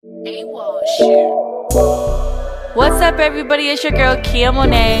AWOL shit. What's up, everybody? It's your girl Kia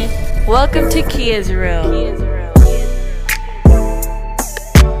Monet. Welcome to Kia's Room.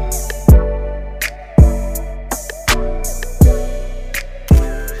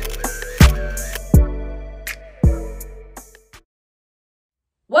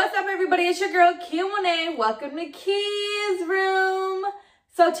 What's up, everybody? It's your girl Kia Monet. Welcome to Kia's Room.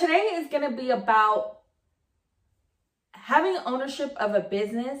 So today is gonna be about having ownership of a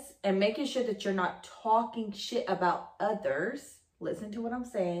business and making sure that you're not talking shit about others. Listen to what I'm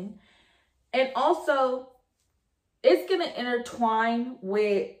saying. And also, it's going to intertwine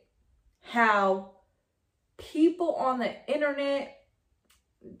with how people on the internet,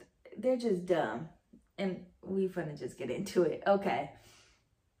 they're just dumb. And we finna just get into it. Okay.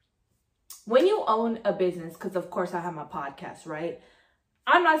 When you own a business, because of course I have my podcast, right?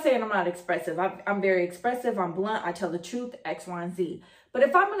 I'm not saying I'm not expressive. I'm very expressive. I'm blunt. I tell the truth, X, Y, and Z. But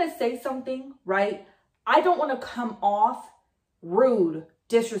if I'm going to say something, right, I don't want to come off rude,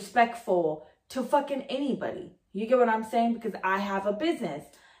 disrespectful to fucking anybody. You get what I'm saying? Because I have a business.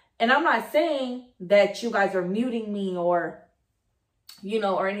 And I'm not saying that you guys are muting me or,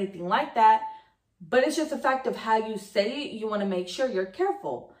 or anything like that. But it's just a fact of how you say it. You want to make sure you're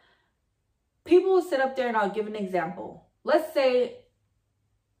careful. People will sit up there and I'll give an example. Let's say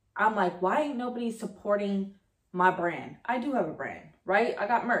I'm like, why ain't nobody supporting my brand? I do have a brand, right? I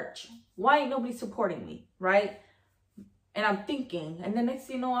got merch. Why ain't nobody supporting me, right? And I'm thinking, and then next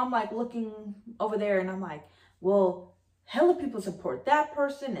thing you know, I'm like looking over there and I'm like, well, hella people support that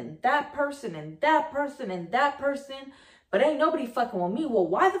person and that person and that person and that person, but ain't nobody fucking with me. Well,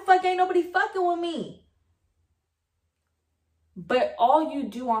 why the fuck ain't nobody fucking with me? But all you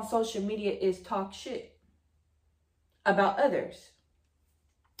do on social media is talk shit about others.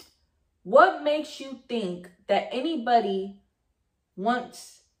 What makes you think that anybody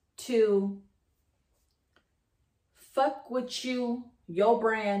wants to fuck with you, your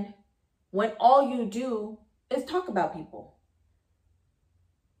brand, when all you do is talk about people?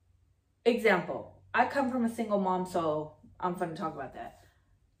 Example, I come from a single mom, so I'm finna talk about that.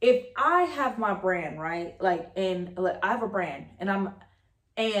 If I have my brand, right? I have a brand and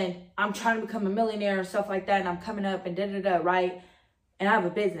I'm trying to become a millionaire and stuff like that, and I'm coming up and da-da-da, right? And I have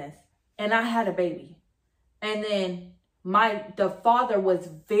a business. And I had a baby. And then the father was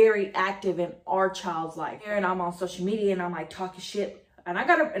very active in our child's life. And I'm on social media and I'm like talking shit. And I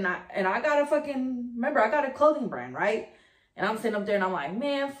got a fucking, remember, I got a clothing brand, right? And I'm sitting up there and I'm like,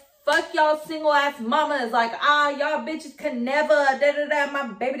 man, fuck y'all single ass mamas. Like, y'all bitches can never, da-da-da. My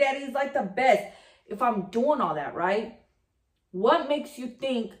baby daddy's like the best. If I'm doing all that, right? What makes you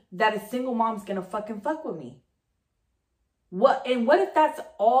think that a single mom's gonna fucking fuck with me? What if that's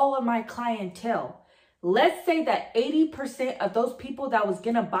all of my clientele? Let's say that 80% of those people that was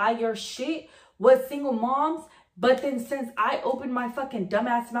gonna buy your shit was single moms, but then since I opened my fucking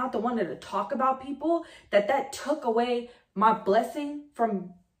dumbass mouth and wanted to talk about people, that took away my blessing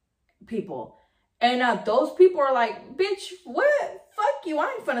from people. And those people are like, bitch, what? Fuck you,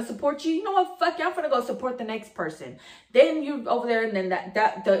 I ain't finna support you. You know what? Fuck you, I'm finna go support the next person. Then you over there and then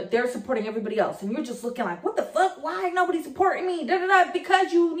they're supporting everybody else. And you're just looking like, what the fuck? Why ain't nobody supporting me? Da-da-da.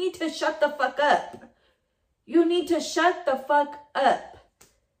 Because you need to shut the fuck up. You need to shut the fuck up.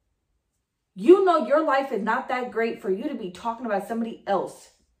 You know your life is not that great for you to be talking about somebody else.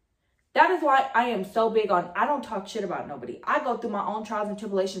 That is why I am so big on, I don't talk shit about nobody. I go through my own trials and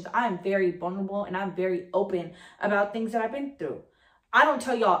tribulations. I am very vulnerable and I'm very open about things that I've been through. I don't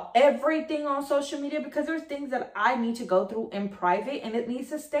tell y'all everything on social media because there's things that I need to go through in private and it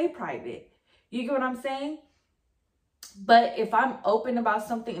needs to stay private. You get what I'm saying? But if I'm open about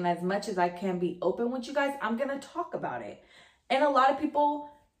something and as much as I can be open with you guys, I'm going to talk about it. And a lot of people,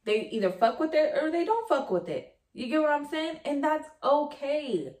 they either fuck with it or they don't fuck with it. You get what I'm saying? And that's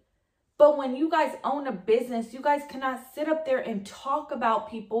okay. But when you guys own a business, you guys cannot sit up there and talk about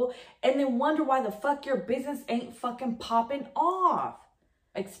people and then wonder why the fuck your business ain't fucking popping off.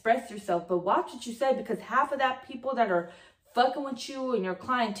 Express yourself, but watch what you say, because half of that people that are fucking with you and your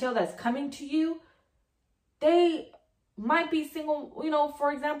clientele that's coming to you, they might be single,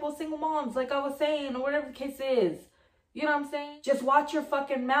 for example, single moms, like I was saying, or whatever the case is. You know what I'm saying? Just watch your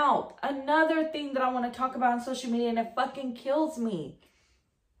fucking mouth. Another thing that I want to talk about on social media, and it fucking kills me.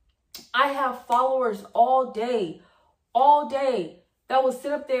 I have followers all day that will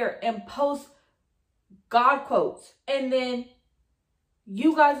sit up there and post God quotes. And then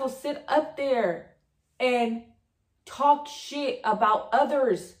you guys will sit up there and talk shit about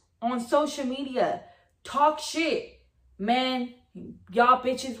others on social media. Talk shit. Man, y'all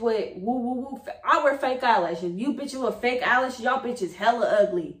bitches with woo woo woo. I wear fake eyelashes. You bitches with fake eyelashes, y'all bitches hella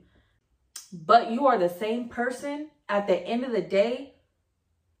ugly. but you are the same person at the end of the day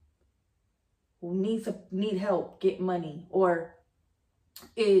who need help, get money, or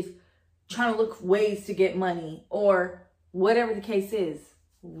is trying to look ways to get money, or whatever the case is.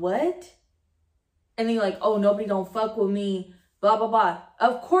 What? And then you're like, oh, nobody don't fuck with me, blah, blah, blah.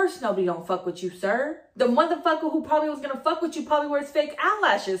 Of course nobody don't fuck with you, sir. The motherfucker who probably was going to fuck with you probably wears fake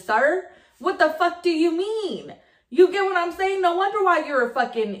eyelashes, sir. What the fuck do you mean? You get what I'm saying? No wonder why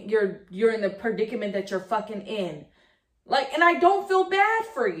you're in the predicament that you're fucking in. Like, and I don't feel bad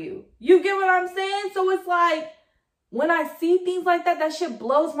for you. You get what I'm saying? So it's like, when I see things like that, that shit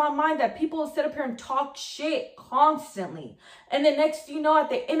blows my mind that people will sit up here and talk shit constantly. And the next thing you know, at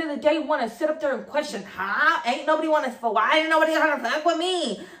the end of the day, want to sit up there and question, ain't nobody want to, why ain't nobody want to fuck with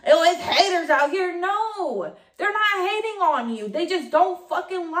me? It's haters out here. No, they're not hating on you. They just don't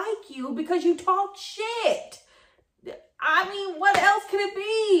fucking like you because you talk shit. I mean, what else could it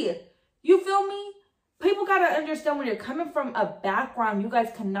be? You feel me? People got to understand, when you're coming from a background, you guys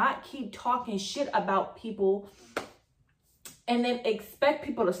cannot keep talking shit about people and then expect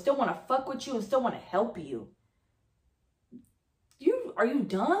people to still want to fuck with you and still want to help you. Are you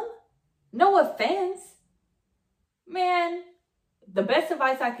dumb? No offense. Man, the best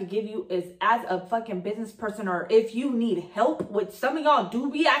advice I could give you is, as a fucking business person, or if you need help with, some of y'all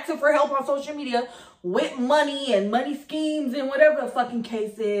do be asking for help on social media with money and money schemes and whatever the fucking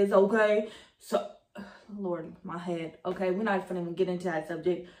case is, okay? So, Lord, my head. Okay, we're not even get into that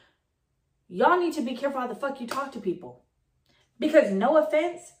subject. Y'all need to be careful how the fuck you talk to people. Because, no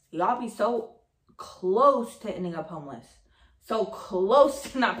offense, y'all be so close to ending up homeless. So close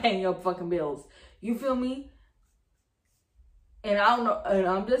to not paying your fucking bills. You feel me? And I don't know, and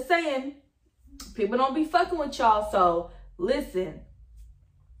I'm just saying, people don't be fucking with y'all. So, listen.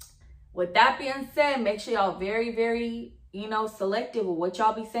 With that being said, make sure y'all very, very, selective with what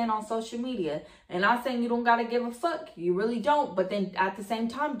y'all be saying on social media. And I'm saying you don't gotta give a fuck. You really don't. But then at the same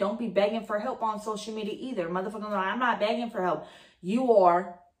time, don't be begging for help on social media either. Motherfucker, I'm not begging for help. You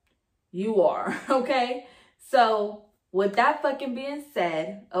are. Okay? So, with that fucking being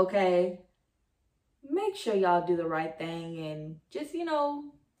said, okay, make sure y'all do the right thing and just,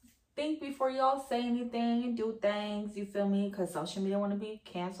 think before y'all say anything and do things. You feel me? Because social media want to be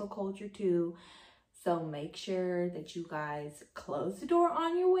cancel culture too. So make sure that you guys close the door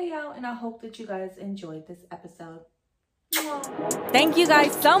on your way out. And I hope that you guys enjoyed this episode. Thank you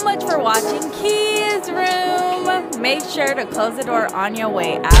guys so much for watching Kids Room. Make sure to close the door on your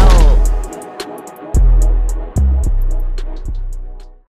way out.